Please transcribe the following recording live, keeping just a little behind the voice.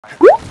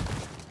Copy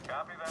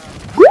that.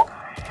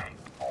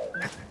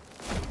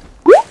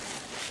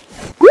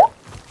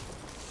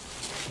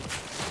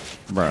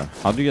 Bruh,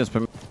 how do you guys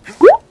put me?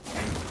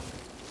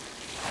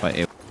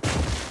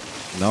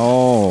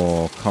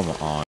 No, come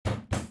on.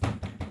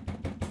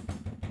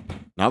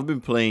 Now, I've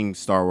been playing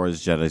Star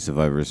Wars Jedi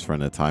Survivors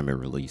from the time it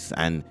released,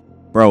 and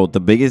bro,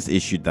 the biggest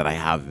issue that I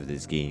have with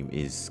this game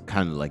is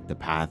kind of like the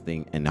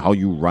pathing and how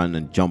you run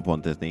and jump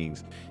onto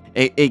things.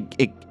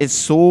 It's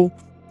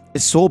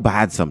so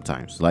bad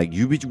sometimes. Like,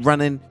 you be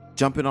running,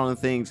 jumping on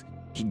things,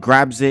 he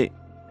grabs it,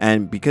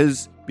 and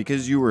because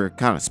you were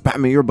kind of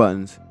spamming your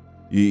buttons,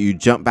 you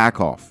jump back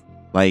off.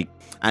 Like,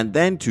 and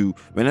then too,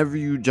 whenever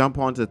you jump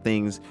onto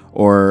things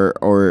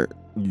or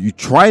you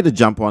try to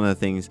jump onto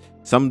things,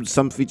 some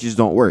features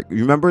don't work. You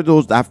remember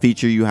that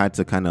feature you had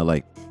to kind of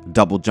like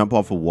double jump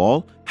off a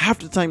wall? Half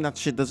the time that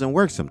shit doesn't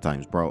work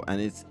sometimes, bro.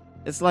 And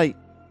it's like,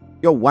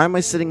 yo, why am I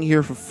sitting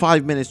here for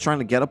 5 minutes trying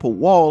to get up a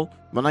wall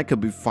when I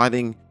could be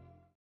fighting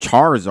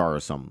Charizard or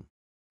something?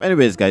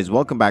 Anyways, guys,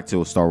 welcome back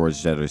to Star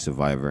Wars Jedi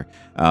Survivor.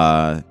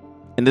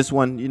 In this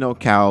one, you know,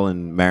 Cal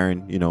and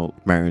Marin, you know,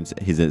 Marin's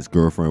his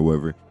girlfriend or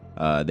whatever,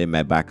 they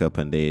met back up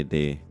and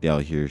they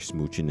out here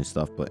smooching and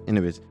stuff. But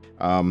anyways,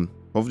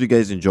 hopefully you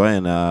guys enjoy,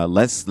 and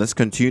let's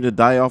continue to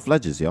die off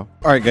ledges, yo.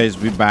 All right, guys,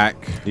 we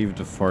back. Leave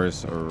the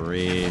forest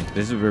array.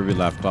 This is where we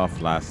left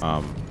off last.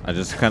 I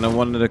just kind of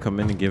wanted to come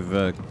in and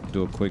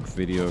do a quick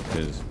video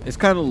because it's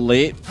kind of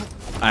late.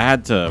 I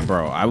had to,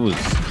 bro. I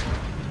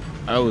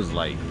was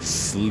like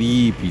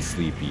sleepy,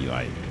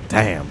 like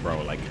damn,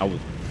 bro. Like I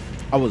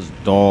was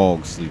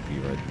dog sleepy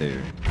right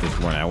there this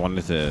morning. I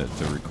wanted to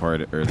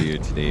record it earlier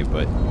today,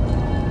 but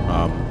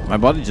my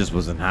body just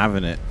wasn't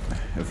having it.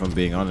 If I'm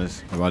being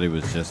honest, my body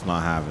was just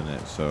not having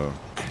it. So,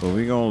 but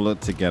we're gonna look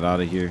to get out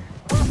of here.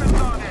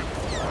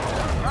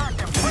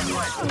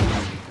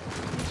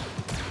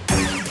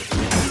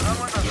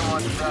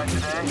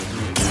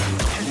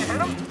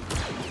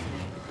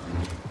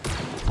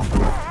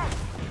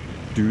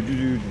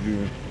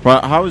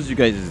 But how was you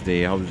guys'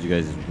 day? How was you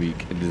guys'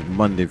 week? It is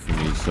Monday for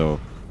me, so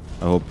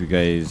I hope you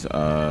guys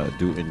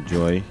do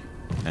enjoy,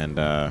 and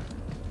I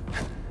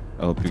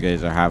hope you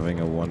guys are having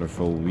a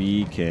wonderful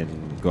week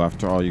and go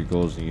after all your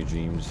goals and your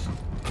dreams.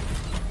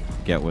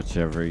 Get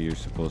whichever you're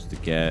supposed to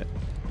get,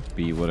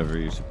 be whatever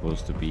you're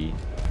supposed to be.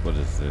 What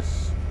is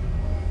this?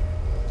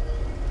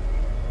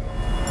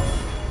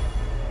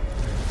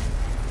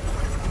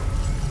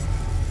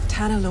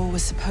 Tanalor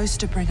was supposed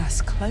to bring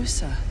us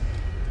closer,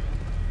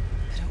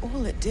 but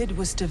all it did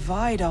was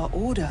divide our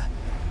order.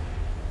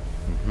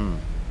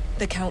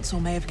 The council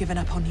may have given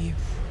up on you.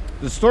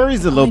 The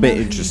story's a little bit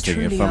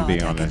interesting, if I'm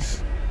being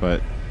honest,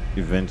 but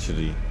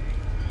eventually.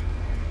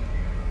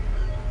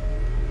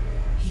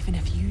 Even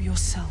if you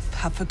yourself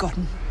have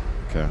forgotten.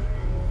 Okay.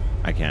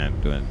 I can't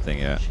do anything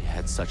yet. She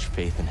had such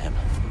faith in him.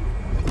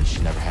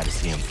 She never had to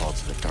see him fall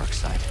to the dark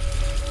side.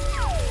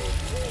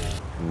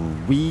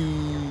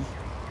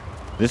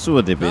 This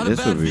would be really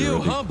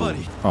cool.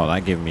 Buddy. Oh,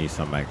 that gave me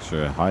some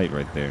extra height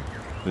right there.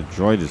 The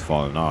droid is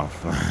falling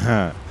off.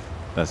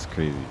 That's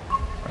crazy.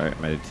 All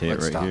right, meditate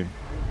right here.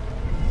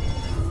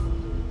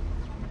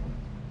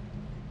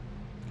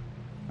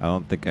 I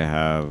don't think I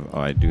have.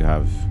 Oh, I do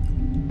have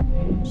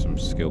some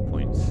skill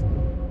points.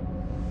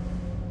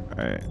 All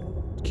right.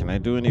 Can I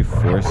do any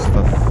force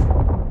stuff?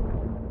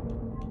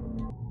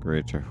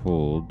 Greater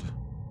hold.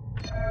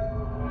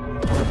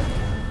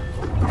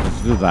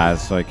 Let's do that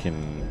so I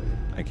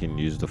can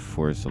use the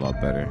force a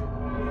lot better.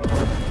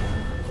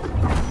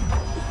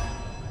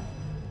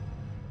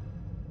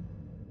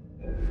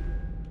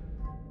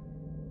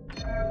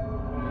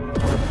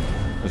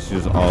 Let's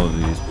use all of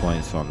these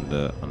points on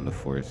the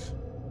force.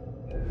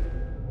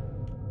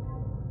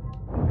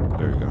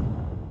 There we go.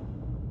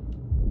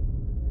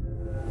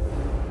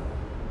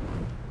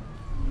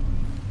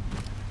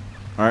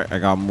 All right, I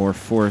got more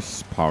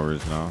force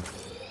powers now.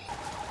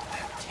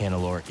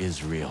 Tanalor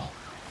is real,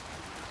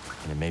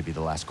 and it may be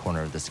the last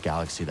corner of this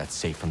galaxy that's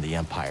safe from the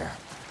Empire.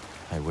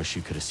 I wish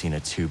you could have seen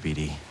it too,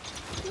 BD.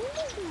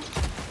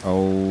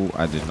 Oh,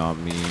 I did not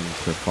mean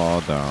to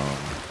fall down.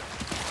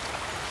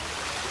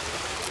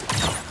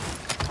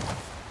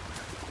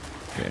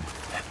 Okay.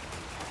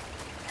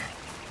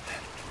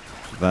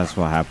 That's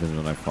what happens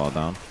when I fall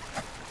down.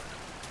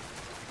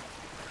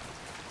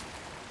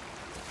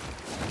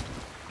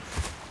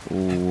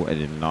 Oh, I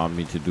did not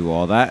mean to do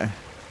all that.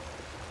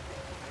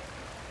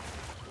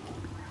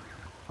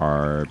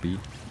 RB.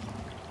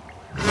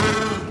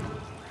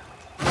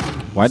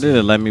 Why did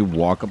it let me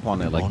walk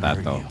upon it like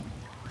that, though?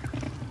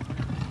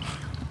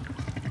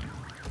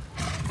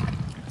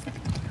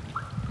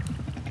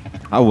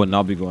 I would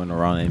not be going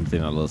around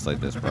anything that looks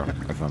like this, bro.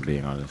 If I'm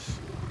being honest.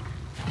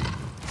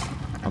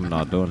 I'm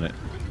not doing it.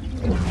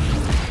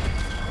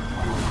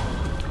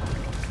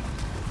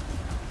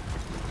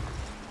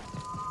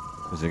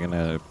 Is it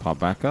gonna pop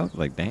back up?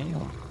 Like,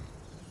 damn.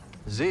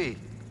 Z,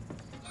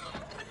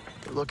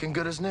 you're looking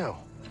good as new.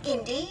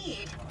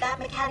 Indeed. That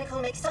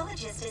mechanical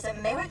mixologist is a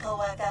miracle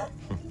worker.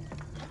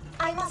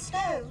 I must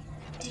know,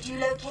 did you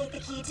locate the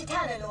key to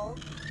Tanalor?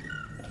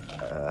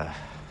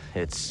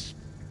 It's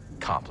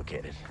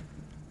complicated.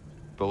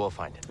 But we'll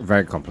find it.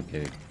 Very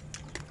complicated.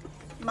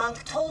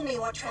 Monk told me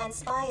what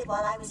transpired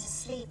while I was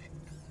asleep.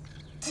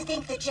 To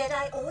think the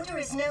Jedi Order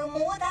is no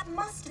more, that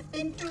must have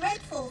been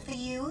dreadful for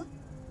you.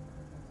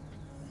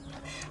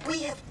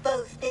 We have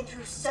both been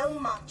through so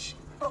much,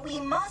 but we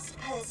must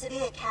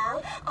persevere,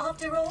 Cal.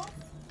 After all,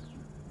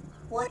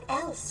 what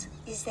else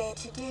is there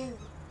to do?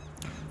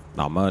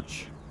 Not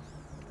much.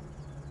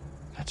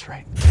 That's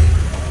right.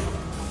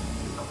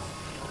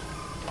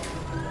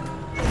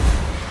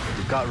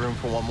 You've got room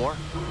for one more?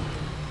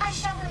 I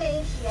shall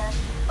remain here,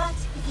 but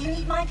if you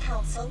need my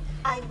counsel,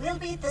 I will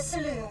be at the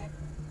saloon.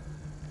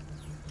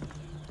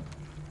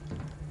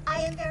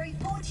 I am very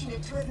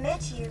fortunate to have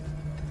met you,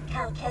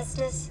 Cal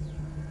Kestis.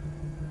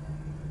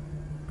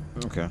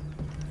 Okay.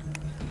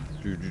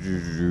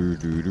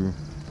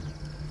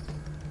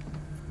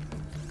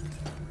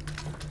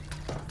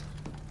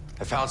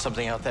 I found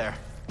something out there.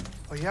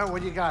 Oh yeah,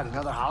 what do you got?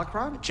 Another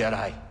holocron?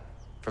 Jedi.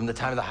 From the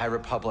time of the High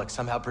Republic,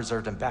 somehow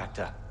preserved in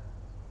Bacta.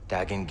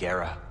 Dagan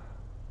Gera.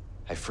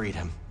 I freed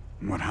him.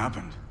 What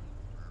happened?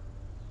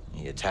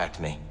 He attacked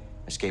me.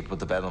 Escaped with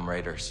the Bedlam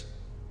Raiders.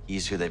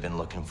 He's who they've been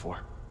looking for.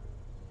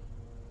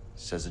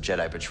 Says the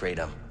Jedi betrayed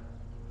him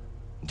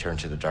and turned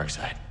to the dark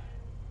side.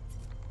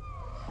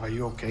 Are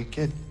you okay,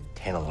 kid?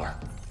 Tanalor.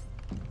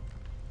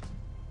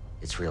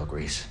 It's real,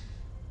 Grease.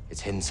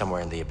 It's hidden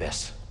somewhere in the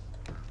Abyss.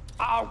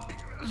 Oh,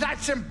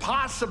 that's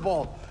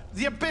impossible!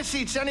 The Abyss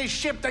eats any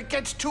ship that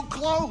gets too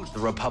close! The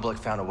Republic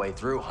found a way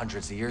through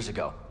hundreds of years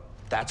ago.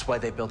 That's why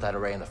they built that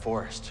array in the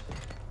forest.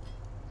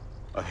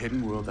 A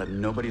hidden world that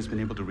nobody's been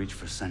able to reach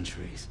for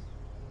centuries.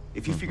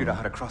 If you figured out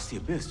how to cross the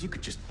Abyss, you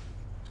could just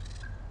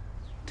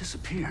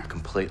disappear.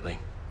 Completely.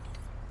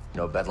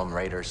 No Bedlam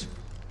Raiders.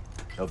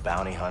 No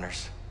bounty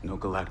hunters. No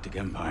galactic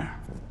empire.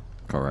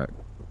 Correct.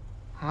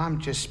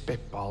 I'm just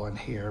spitballing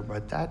here,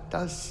 but that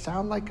does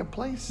sound like a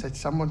place that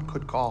someone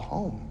could call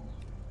home.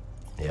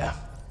 Yeah.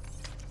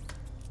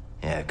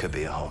 Yeah, it could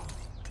be a home.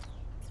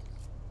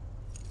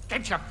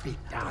 Get your feet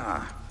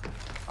down.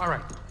 All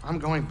right, I'm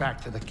going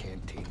back to the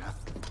cantina.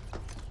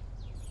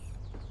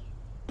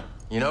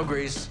 You know,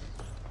 Grease,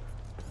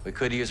 we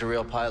could use a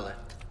real pilot.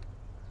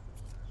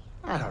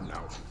 I don't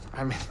know.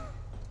 I mean,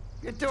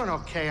 you're doing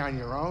okay on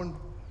your own.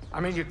 I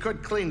mean, you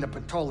could clean the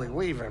Patoli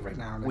weave every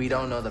now and again. We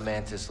don't know the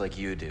Mantis like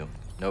you do.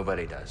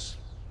 Nobody does.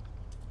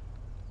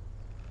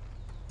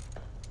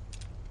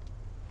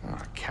 Oh,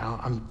 Cal,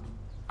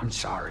 I'm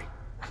sorry.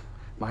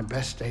 My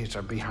best days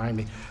are behind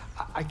me.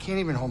 I can't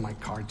even hold my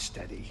cards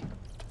steady.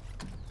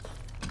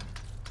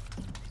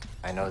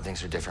 I know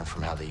things are different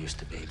from how they used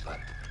to be, but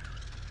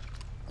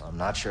I'm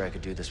not sure I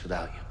could do this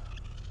without you.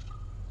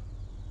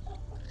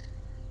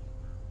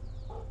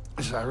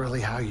 Is that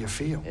really how you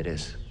feel? It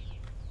is.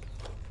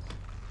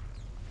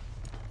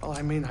 Well,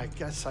 I mean, I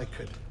guess I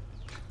could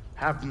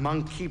have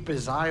Monk keep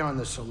his eye on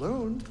the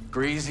saloon.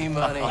 Greasy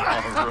money. All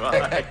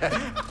right.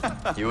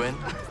 You in?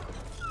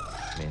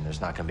 I mean,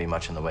 there's not gonna be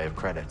much in the way of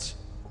credits.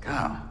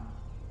 Cal,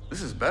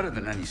 this is better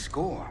than any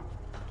score.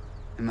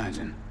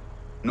 Imagine,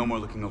 no more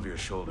looking over your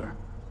shoulder.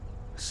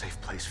 A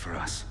safe place for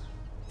us,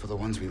 for the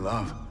ones we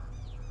love.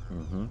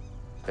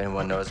 If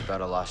anyone knows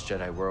about a lost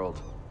Jedi world,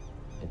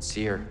 it's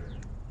Seer.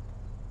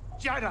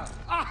 Jedi!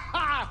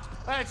 Aha!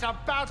 It's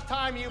about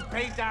time you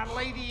paid that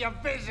lady a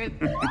visit.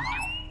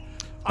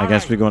 I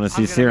guess we're going to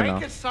see Seer now.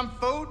 Make us some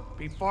food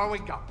before we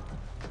go.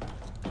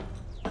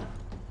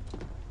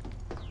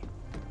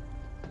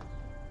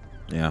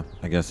 Yeah,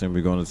 I guess then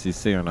we're going to see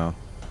Seer now.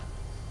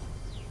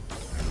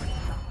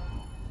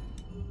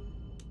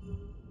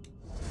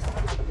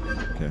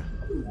 Okay.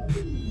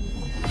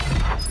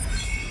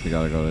 We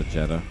gotta go to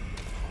Jeddah.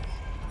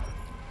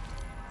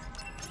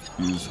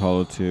 Use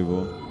holo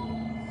table.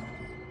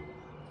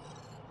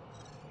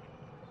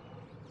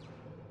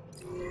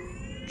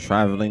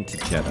 Traveling to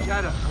Jeddah.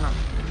 Jeddah, huh?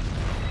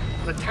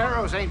 The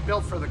Taros ain't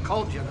built for the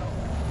cold, you know.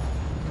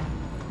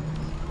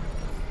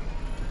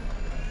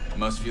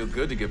 Must feel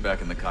good to get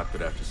back in the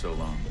cockpit after so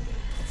long.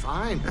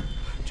 Fine.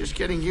 Just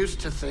getting used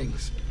to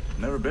things.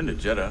 Never been to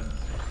Jeddah.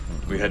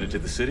 We headed to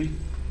the city?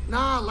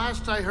 Nah,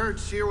 last I heard,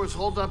 Seer was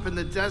holed up in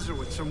the desert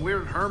with some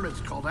weird hermits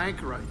called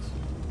anchorites.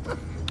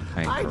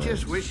 I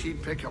just wish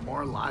he'd pick a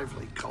more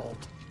lively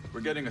cult.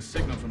 We're getting a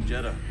signal from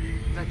Jeddah.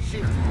 That's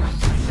Seer. I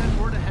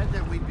sent word ahead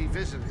that we'd be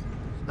visiting.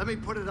 Let me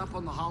put it up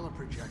on the holo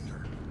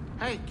projector.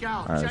 Hey,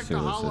 Cal, All right, check see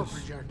the what holo this is.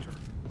 projector.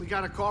 We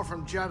got a call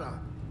from Jeddah.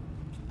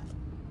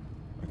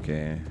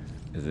 Okay.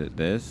 Is it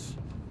this?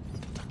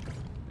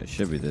 It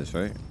should be this,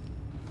 right?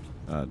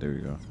 There we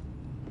go.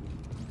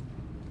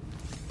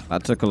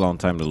 That took a long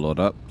time to load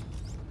up.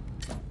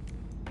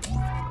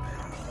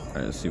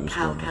 Alright, let's see what's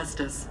Cal going on.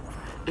 Kestis,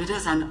 it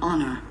is an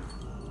honor.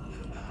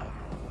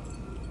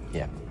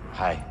 Yeah.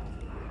 Hi.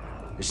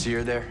 Is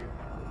Seer there?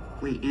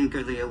 We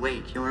eagerly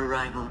await your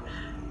arrival.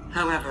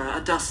 However,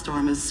 a dust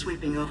storm is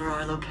sweeping over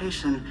our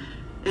location.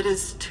 It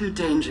is too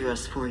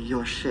dangerous for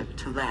your ship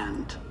to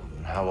land.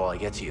 How will I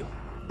get to you?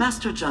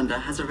 Master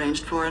Junda has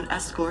arranged for an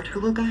escort who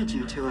will guide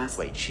you to us.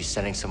 Wait, she's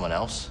sending someone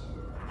else?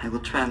 I will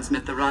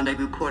transmit the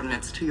rendezvous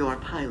coordinates to your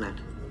pilot.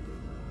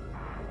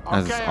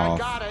 That's Okay, off. I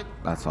got it.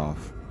 That's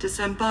off.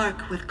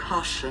 Disembark with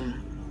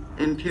caution.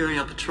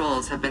 Imperial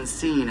patrols have been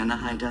seen in the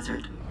high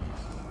desert.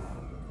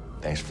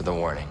 Thanks for the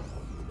warning.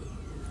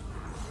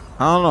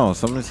 I don't know.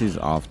 Something seems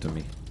off to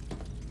me.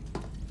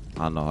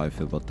 I don't know how I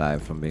feel about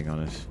that, if I'm being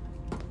honest.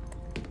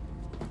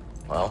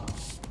 Well,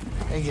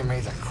 They give me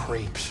the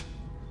creeps.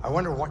 I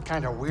wonder what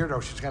kind of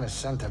weirdo she's gonna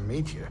send to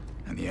meet you.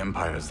 And the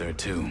Empire's there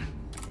too.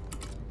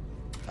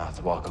 not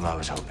the welcome I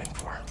was hoping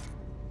for.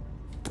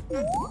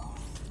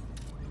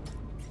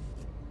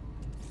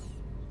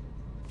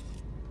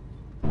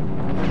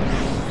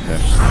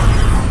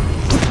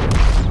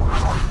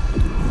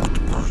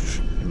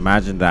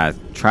 Imagine that,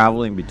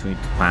 traveling between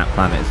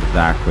planets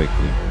that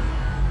quickly.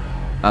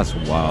 That's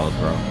wild,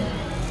 bro.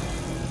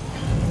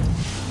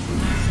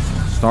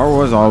 Star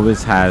Wars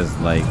always has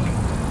like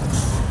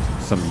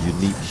some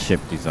unique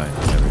ship design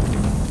and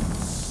everything.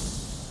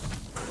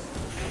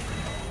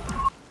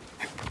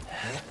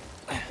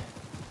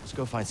 Let's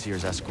go find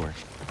Seer's escort.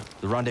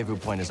 The rendezvous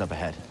point is up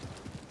ahead.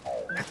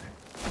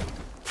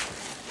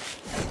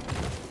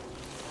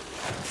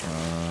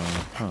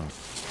 Huh.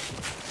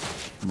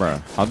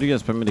 Bruh, how do you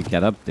expect me to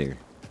get up there?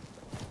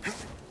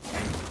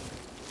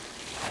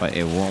 But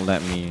it won't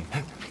let me.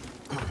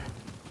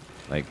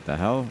 Like the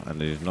hell? And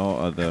there's no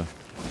other.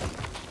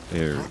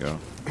 There we go.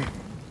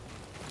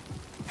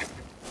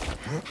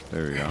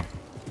 There we go.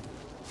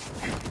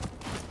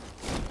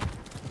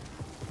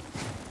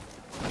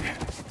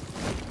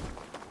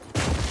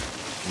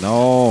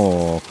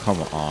 No,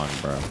 come on,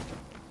 bro.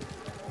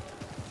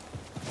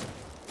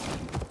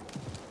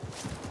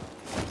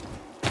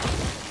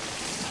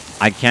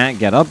 I can't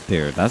get up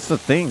there. That's the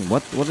thing.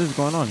 What is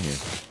going on here?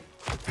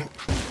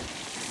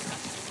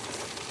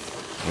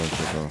 Where's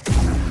it go?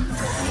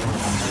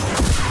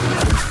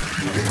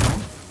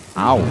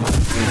 Ow.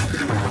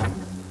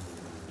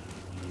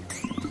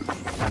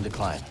 Time to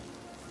climb.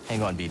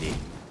 Hang on, BD.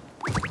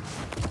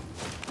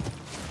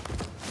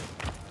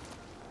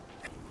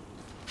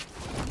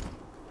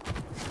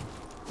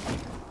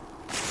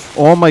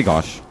 Oh my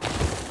gosh.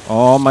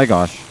 Oh my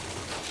gosh.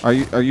 Are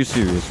you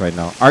serious right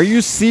now? Are you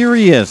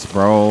serious,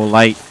 bro?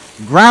 Like,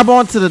 grab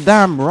onto the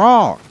damn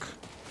rock.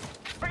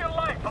 For your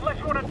life, unless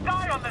you want to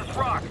die on this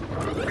rock.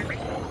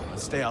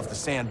 Stay off the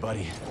sand,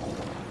 buddy.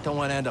 Don't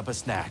want to end up a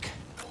snack.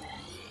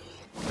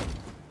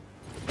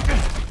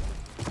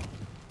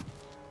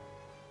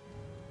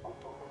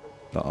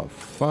 The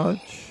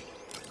fudge?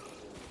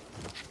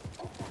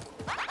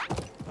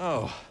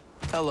 Oh,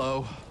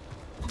 hello.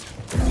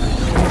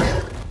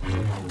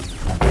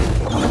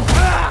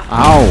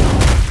 Ow.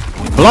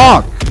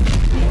 Block!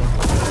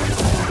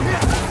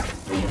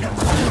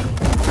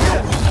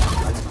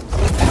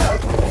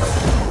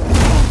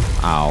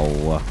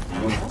 Ow.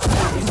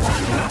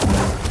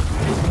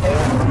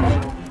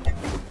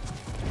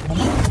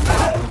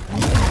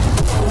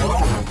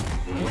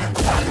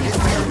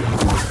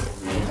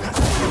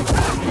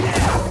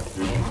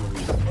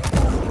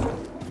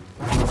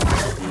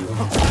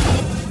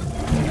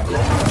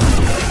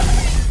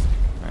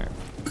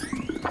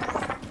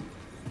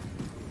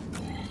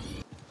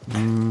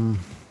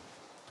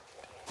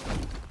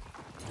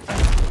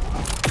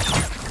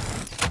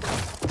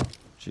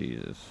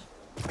 Jesus.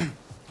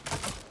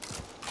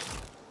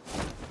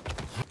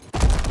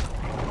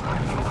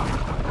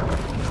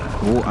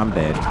 Oh, I'm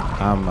dead.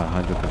 I'm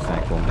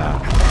 100% going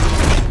down.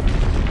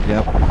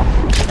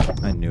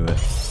 Yep. I knew it.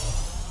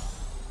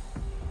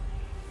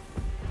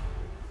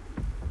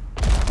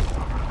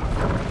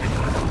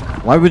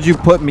 Why would you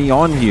put me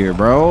on here,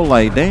 bro?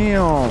 Like,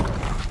 damn.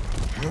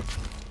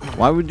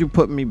 Why would you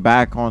put me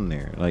back on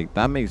there? Like,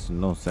 that makes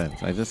no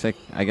sense. I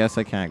guess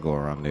I can't go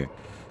around there.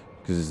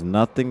 Because there's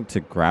nothing to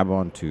grab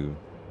onto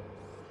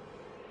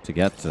to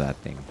get to that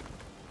thing.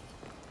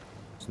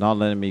 It's not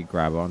letting me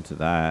grab onto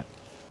that.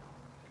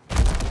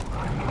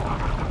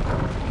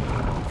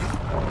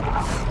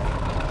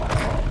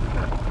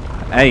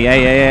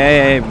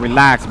 Hey,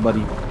 relax,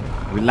 buddy.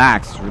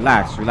 Relax.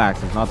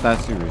 It's not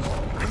that serious.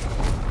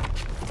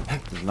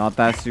 It's not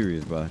that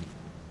serious, bud.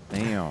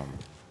 Damn.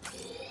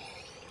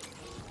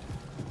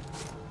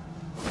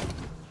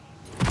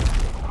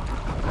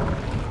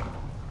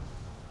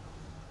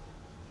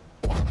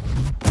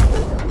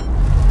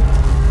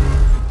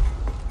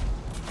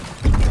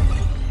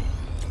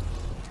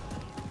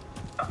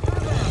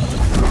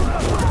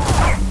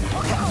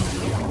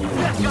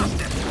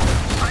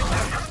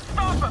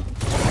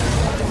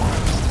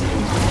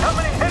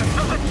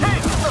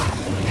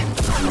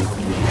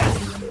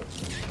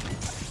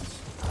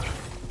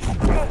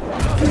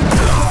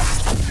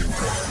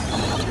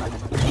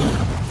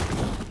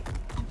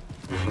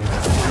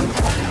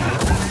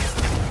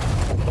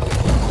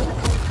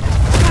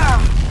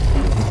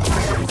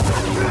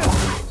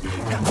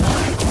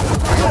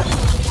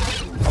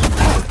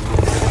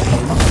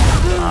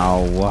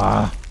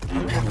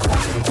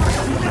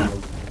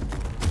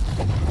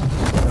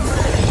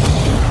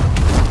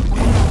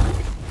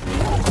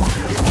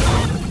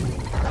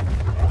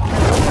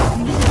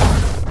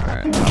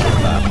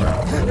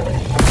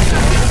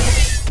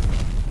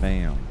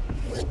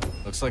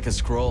 Looks like a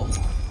scroll.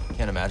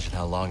 Can't imagine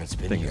how long it's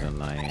been here.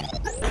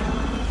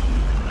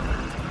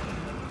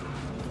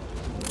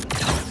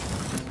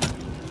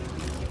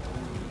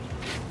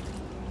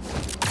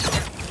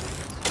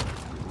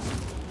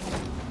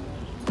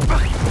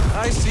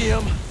 I see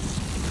him.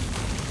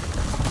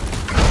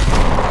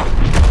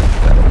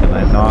 Can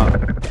I not?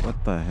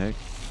 What the heck?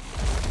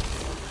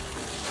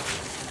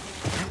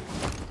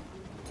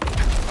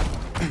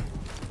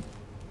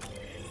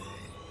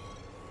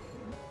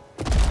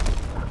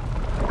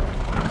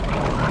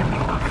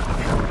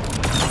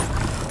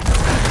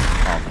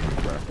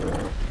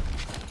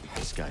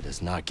 This guy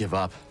does not give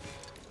up.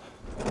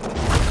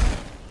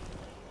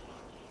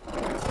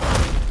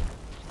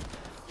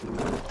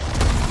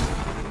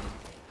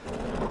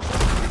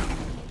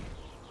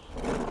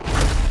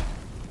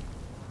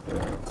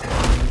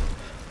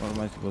 What am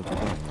I supposed to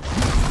do?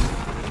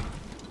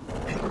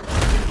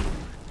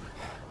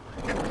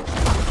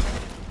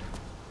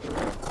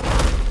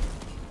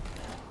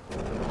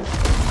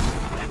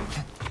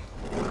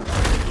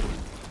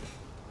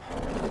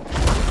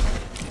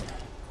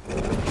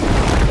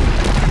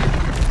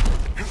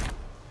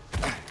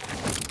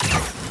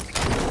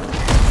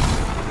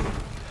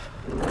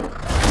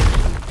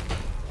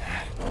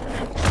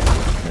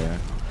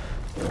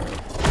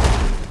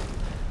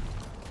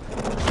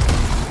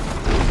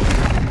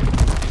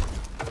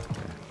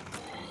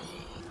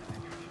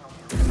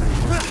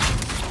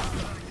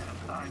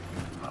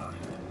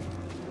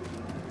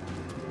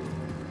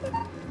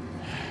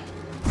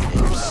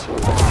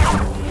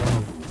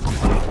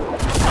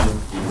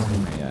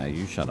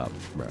 Shut up,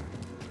 bro.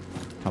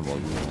 How about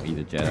you won't eat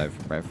a Jedi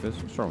for breakfast?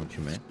 What's wrong with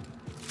you, man?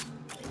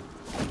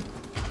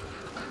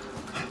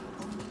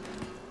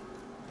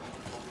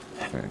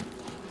 Okay.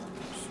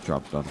 Just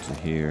dropped onto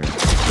here.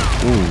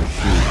 Oh,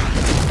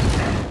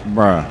 shoot.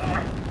 Bruh.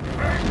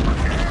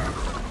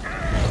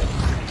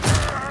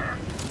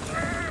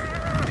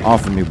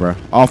 Off of me, bruh.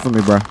 Off of me,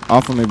 bruh.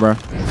 Off of me, bruh.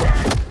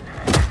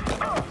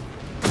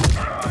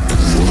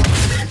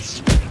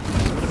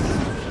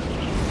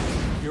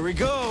 Here we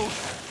go.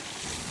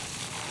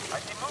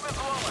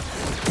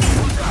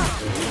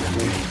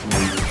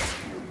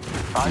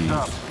 Eyes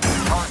up.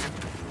 Target.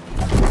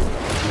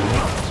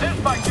 This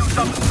might do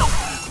something.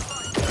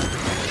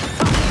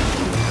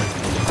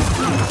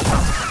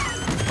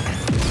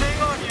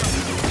 Staying on you.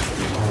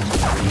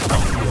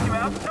 You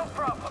out? No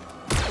problem.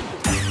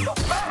 So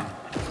fast.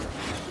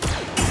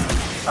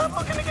 I'm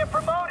looking to get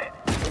promoted.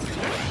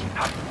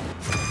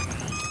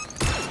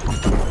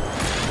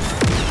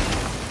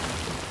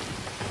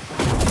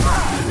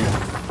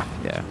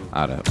 Yeah,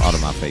 out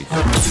of my face.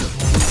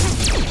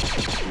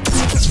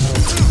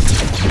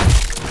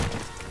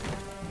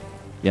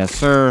 Yes,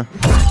 sir.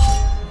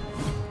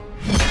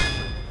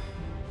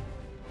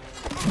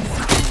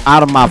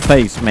 Out of my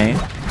face, man.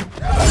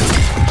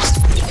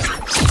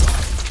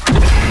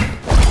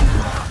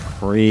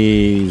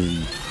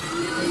 Crazy.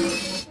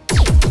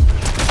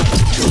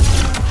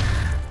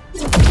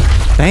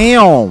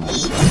 Damn.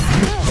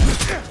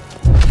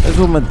 This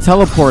woman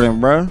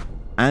teleporting, bro.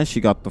 And she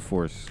got the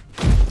force.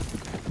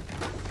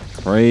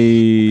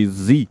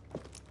 Crazy.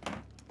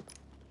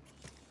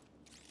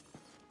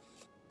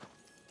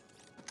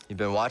 You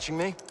been watching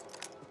me?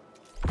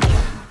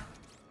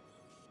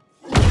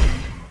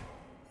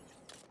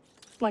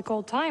 Like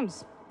old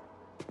times.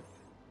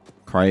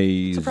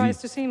 Crazy.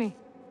 Surprised to see me.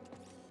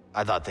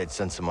 I thought they'd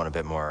send someone a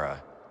bit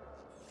more,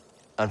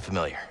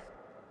 unfamiliar.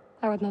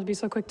 I would not be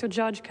so quick to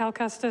judge, Cal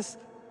Kestis.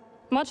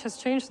 Much has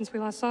changed since we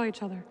last saw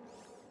each other.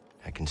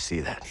 I can see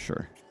that.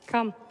 Sure.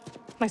 Come.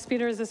 My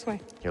speeder is this way.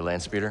 Your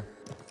land speeder?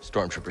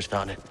 Stormtroopers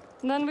found it.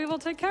 Then we will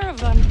take care of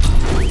them.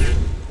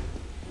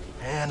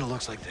 And it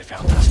looks like they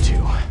found us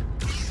too.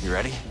 You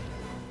ready?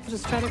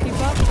 Just try to keep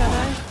up,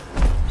 Jedi.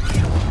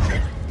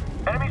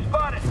 Enemy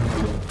spotted.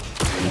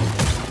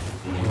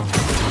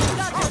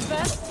 Got your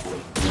best.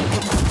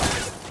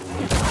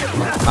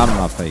 Out of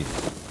my face.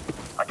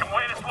 I can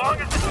wait as long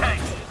as it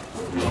takes.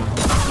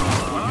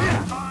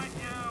 I'll find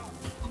you.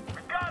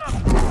 We got him.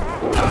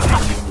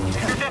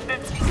 Keep your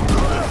distance.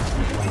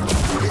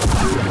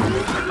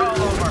 It's all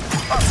over.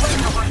 Our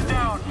Lightsaber's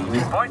down.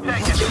 Point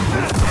taken.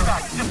 Stay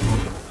back.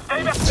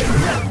 Just stay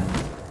back.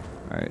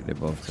 Alright, they're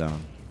both down.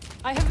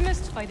 I have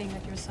missed fighting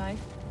at your side.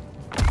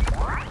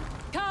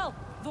 Cal,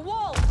 the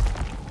wall!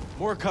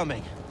 More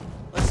coming.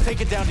 Let's take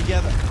it down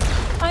together.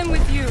 I'm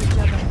with you,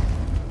 Jedi.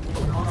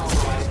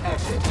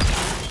 Exit.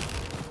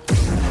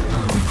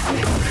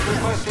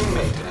 Requesting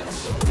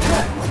maintenance.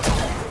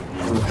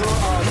 Your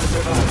odds of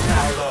surviving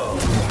are low.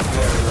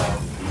 Very low.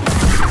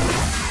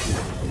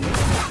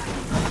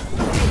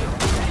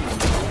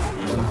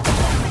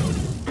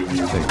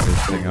 Take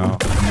this thing out.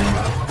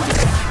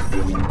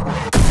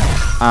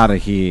 Out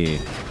of here.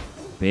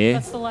 Bitch.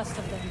 That's the last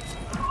of them.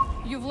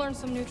 You've learned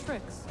some new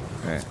tricks.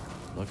 Okay.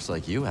 Looks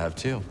like you have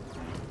too.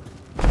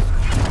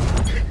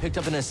 Picked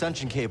up an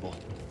ascension cable.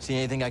 See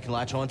anything I can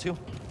latch onto?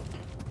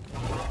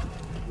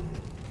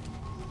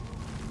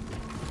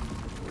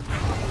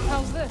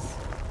 How's this?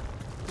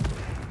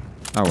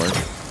 That works.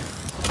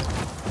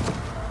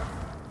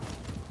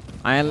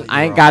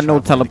 I ain't got no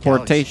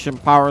teleportation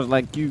powers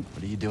like you.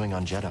 What are you doing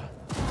on Jeddah?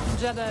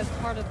 Jeddah is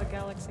part of the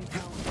galaxy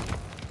now.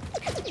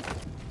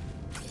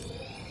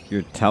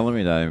 You're telling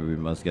me that we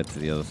must get to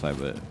the other side,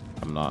 but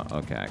I'm not.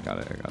 Okay, I got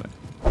it.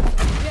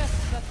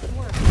 Yes, that could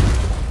work.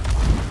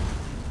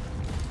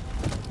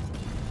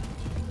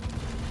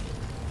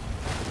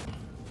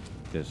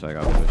 Okay, so I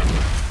got to push it.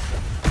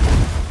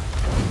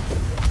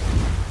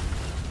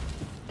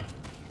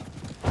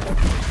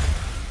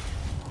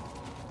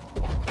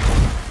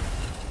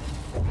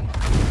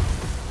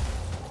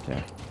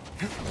 Okay.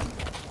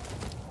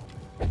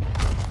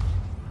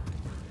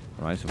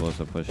 Am I supposed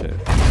to push it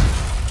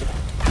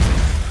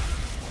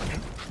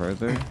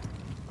further?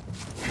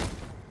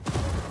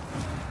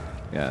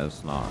 Yeah,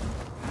 it's not.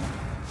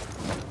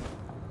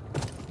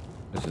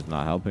 This is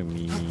not helping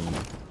me.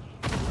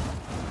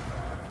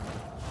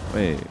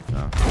 Wait,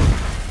 no.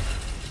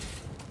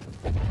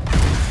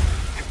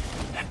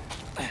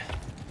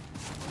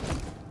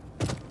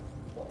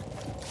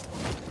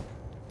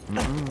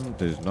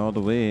 There's no other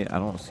way. I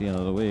don't see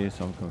another way,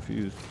 so I'm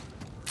confused.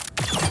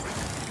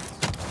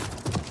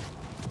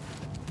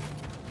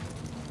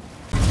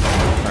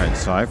 Alright,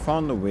 so I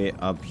found the way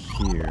up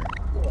here.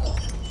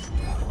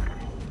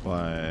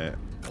 But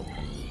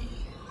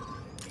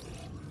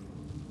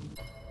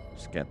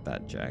let's get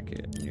that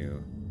jacket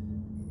new.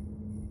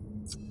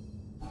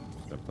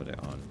 To put it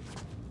on.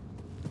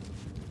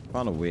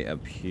 Found a way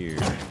up here,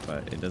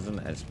 but it doesn't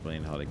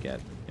explain how to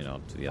get, you know,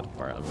 to the other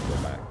part. Let me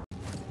go back.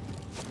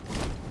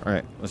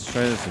 Alright, let's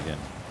try this again.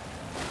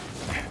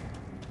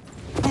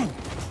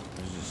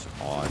 This is just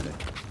odd.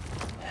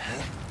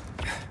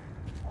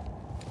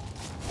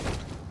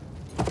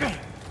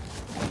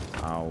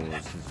 Ow,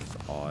 this is just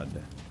odd.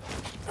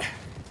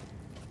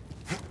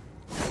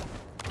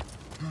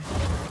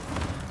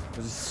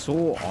 This is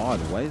so odd.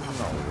 Why is it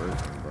not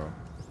working, bro?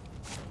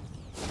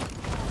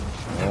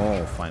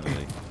 Oh,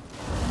 finally.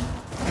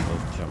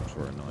 Those jumps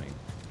were annoying.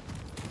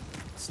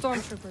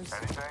 Stormtroopers.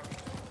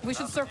 We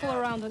should circle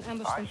around and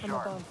ambush them from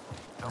above.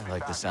 I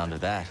like the sound of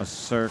that. A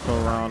circle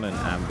around and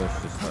ambush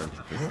the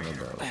stormtroopers from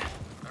above. There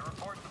are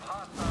reports of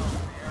hostiles in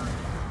the area.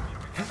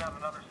 Should we send out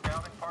another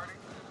scouting party?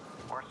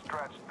 We're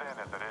stretched thin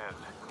as it is.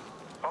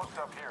 Post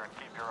up here and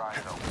keep your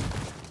eyes open.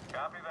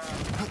 Copy that.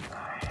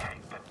 I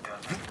hate the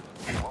desert.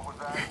 What was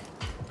that?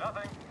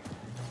 Nothing.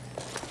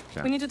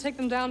 We need to take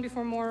them down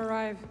before more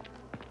arrive.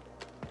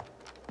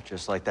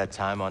 Just like that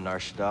time on Nar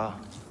Shaddaa.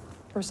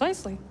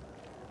 Precisely.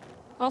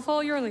 I'll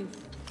follow your lead.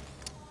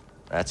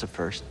 That's a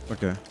first.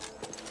 Okay.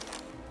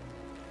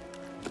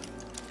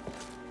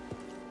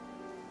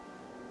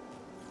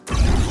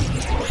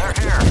 They're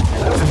here.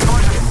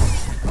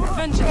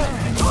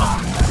 Vengeance.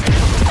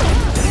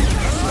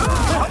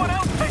 Someone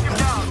else take him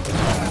down.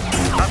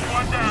 That's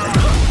one down.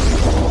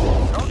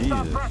 Don't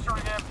stop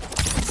pressuring him.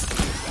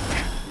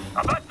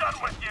 I'm not done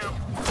with you.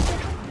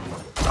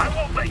 I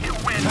won't let you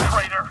win,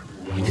 traitor.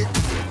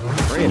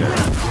 Traitor?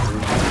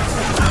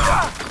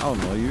 I don't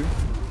know you.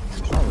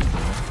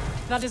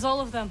 That is all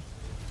of them.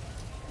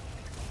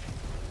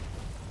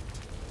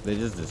 They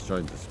just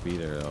destroyed the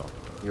speeder, though.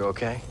 You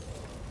okay?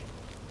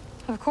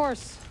 Of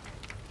course.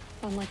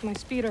 Unlike my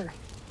speeder.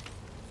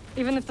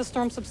 Even if the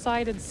storm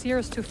subsided, Seer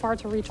is too far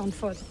to reach on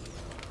foot.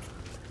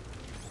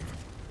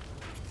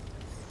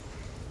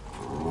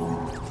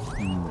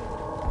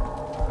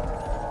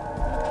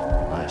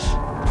 Nice.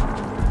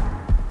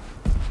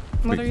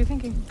 What are you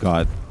thinking?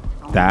 God,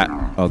 that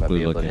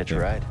ugly able to looking hitch a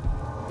thing. ride.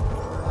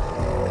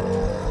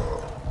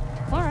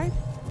 All right.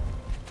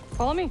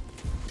 Follow me.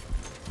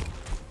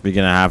 We're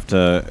gonna have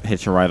to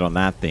hitch a ride on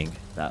that thing.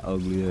 That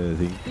ugly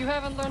thing. You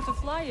haven't learned to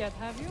fly yet,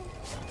 have you?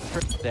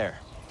 There.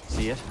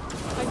 See it?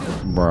 I do.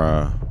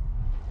 Bruh.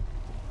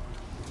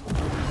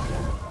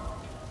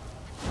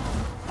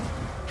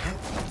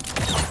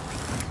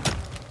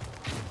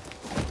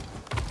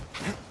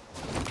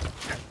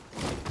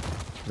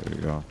 There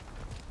we go.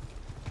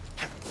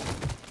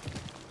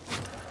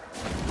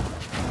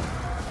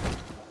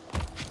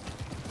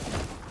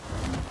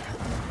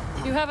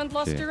 You haven't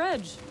lost Okay. your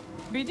edge.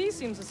 BD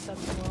seems to set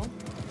you well.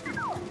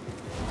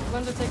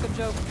 When to take a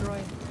joke,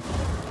 droid.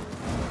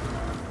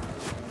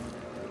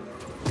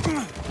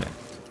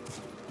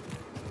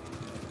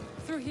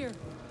 Through here.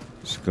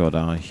 Let's go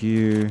down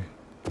here.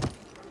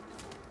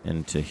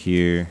 Into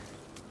here.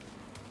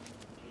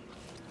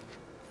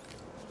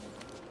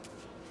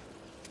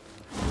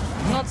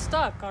 Not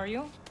stuck, are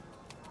you?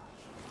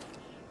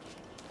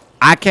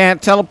 I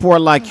can't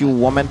teleport like you,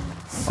 woman.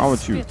 What's wrong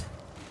with you? Spit.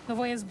 The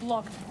way is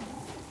blocked.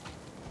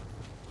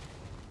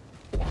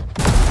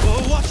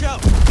 Whoa, watch out!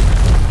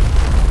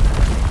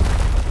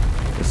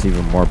 It's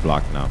even more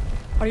blocked now.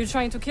 Are you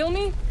trying to kill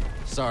me?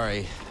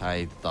 Sorry,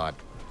 I thought.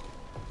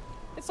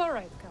 It's all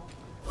right, Cal.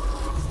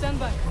 Stand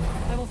back.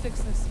 I will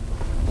fix this.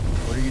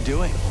 What are you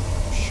doing?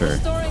 Sure.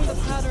 Restoring the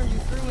pattern you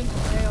threw into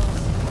chaos.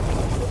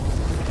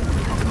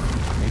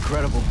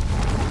 Incredible.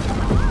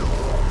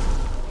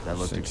 That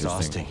looked That's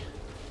interesting. exhausting.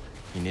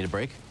 You need a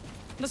break?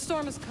 The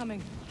storm is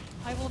coming.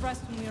 I will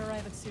rest when we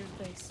arrive at Seer's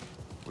base.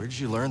 Where did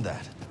you learn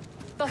that?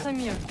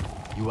 Dathomir.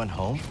 You went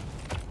home?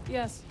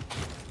 Yes.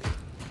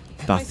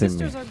 My That's in me.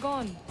 sisters are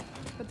gone,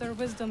 but their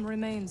wisdom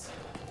remains.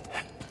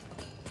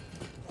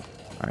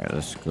 Alright,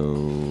 let's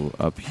go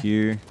up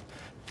here.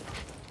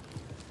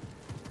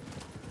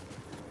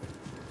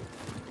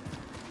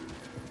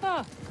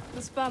 Ah,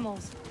 the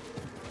spammels.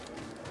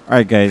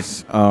 Alright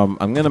guys,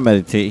 I'm gonna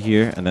meditate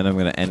here and then I'm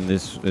gonna end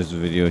this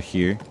video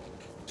here.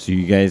 So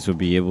you guys will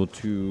be able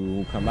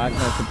to come back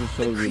next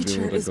episode. We'll be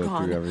able to go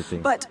through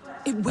everything. But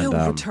it will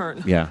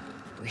return. Yeah.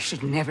 We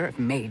should never have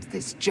made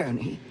this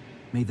journey.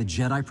 May the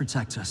Jedi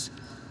protect us.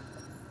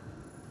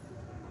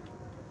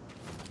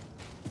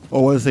 I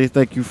want to say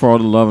thank you for all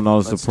the love and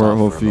all the support.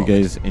 Hopefully you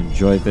guys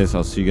enjoyed this.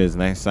 I'll see you guys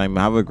next time.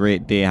 Have a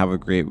great day. Have a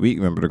great week.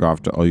 Remember to go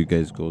after all you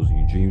guys' goals and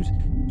your dreams.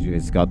 You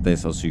guys got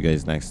this. I'll see you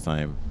guys next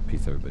time.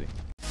 Peace, everybody.